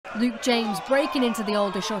Luke James breaking into the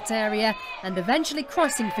Aldershot area and eventually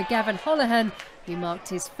crossing for Gavan Holohan, who marked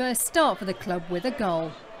his first start for the club with a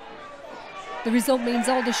goal. The result means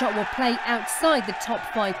Aldershot will play outside the top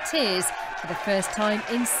 5 tiers for the first time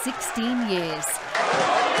in 16 years.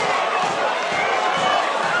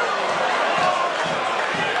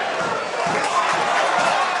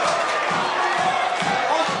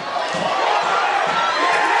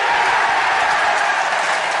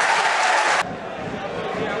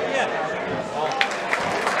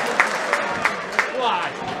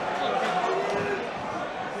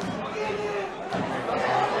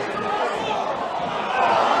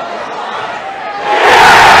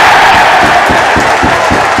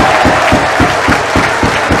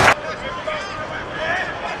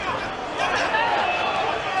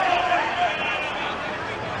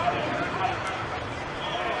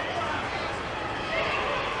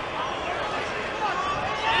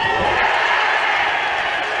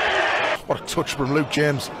 What a touch from Luke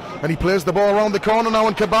James, and he plays the ball around the corner now,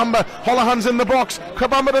 and Kabamba, Holohan's in the box,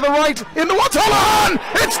 Kabamba to the right, in the what's Holohan,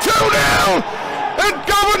 it's 2-0, and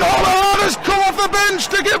Gavan Holohan has come off the bench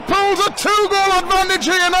to give Pools a 2-goal advantage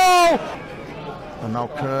here now. And now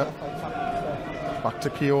Kerr, back to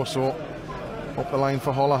Kioso, up the line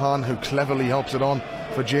for Holohan, who cleverly helps it on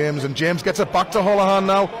for James, and James gets it back to Holohan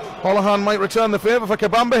now. Holohan might return the favour for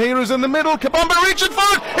Kabamba here, who's in the middle, Kabamba reaching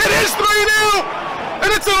for it, it is 3-0!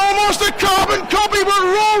 And it's almost a carbon copy, but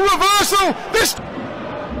role reversal. This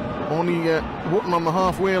only Wootton on the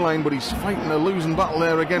halfway line, but he's fighting a losing battle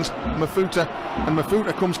there against Mafuta. And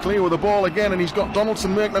Mafuta comes clear with the ball again, and he's got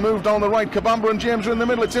Donaldson making a move down the right. Kabamba and James are in the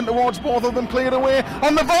middle. It's in towards both of them, cleared away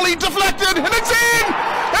on the volley, deflected, and it's in.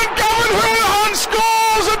 And Gavan Holohan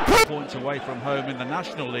scores and points away from home in the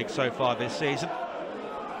National League so far this season.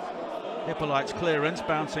 Hippolyte's clearance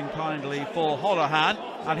bouncing kindly for Holohan,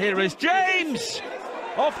 and here is James.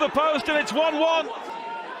 Off the post, and it's 1-1.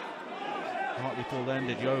 Hartlepool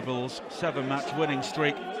ended Yeovil's 7-match winning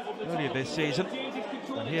streak earlier this season.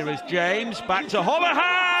 And here is James, back to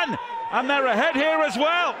Holohan! And they're ahead here as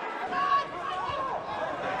well.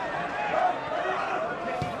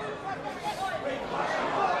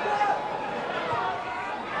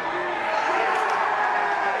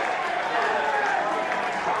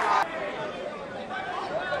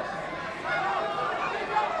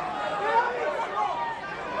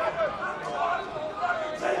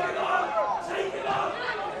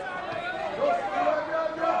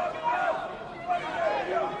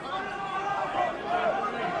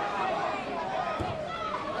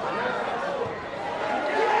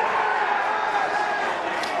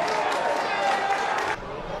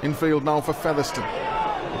 Infield now for Featherstone.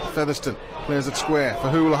 Featherstone plays it square for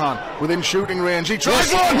Holohan. Within shooting range, he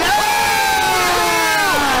tries one! Yes!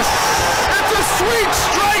 It's a sweet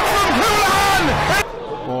strike from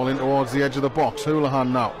Holohan! Ball in towards the edge of the box. Holohan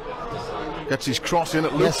now gets his cross in.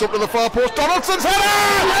 It loops up to the far post. Donaldson's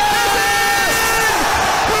header! Yes!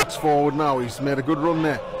 It's forward now. He's made a good run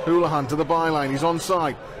there. Holohan to the byline. He's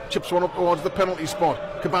onside. Chips one up towards the penalty spot.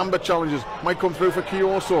 Kabamba challenges, might come through for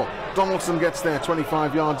Kioso. Donaldson gets there,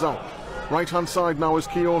 25 yards out. Right hand side now is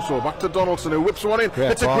Kioso. Back to Donaldson, who whips one in.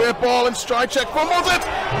 It's a great ball, and stride check fumbles it.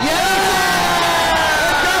 Yeah!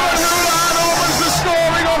 Gavan Holohan opens the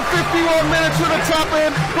scoring on 51 minutes with a tap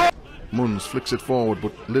in. Munns flicks it forward,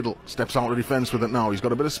 but Little steps out of defence with it now. He's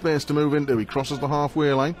got a bit of space to move into. He crosses the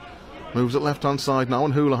halfway line. Moves it left hand side now,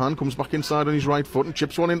 and Holohan comes back inside on his right foot and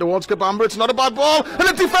chips one in towards Kabamba. It's not a bad ball, and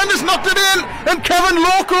the defender's knocked it in, and Kevin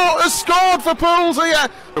Loco has scored for Pools here.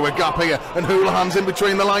 A gap here, and Holohan's in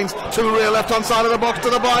between the lines. Two-ray left hand side of the box to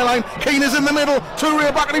the byline. Keane is in the middle.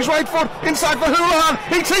 Two-ray back on his right foot. Inside for Holohan.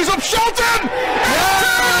 He tees up Shelton.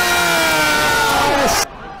 Yes!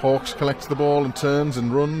 Hawkes collects the ball and turns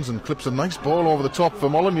and runs and clips a nice ball over the top for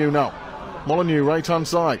Molyneux now. Molyneux right hand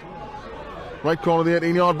side. Right corner of the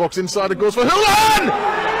 18-yard box, inside it goes for Holohan!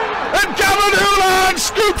 And Gavan Holohan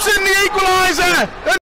scoops in the equaliser!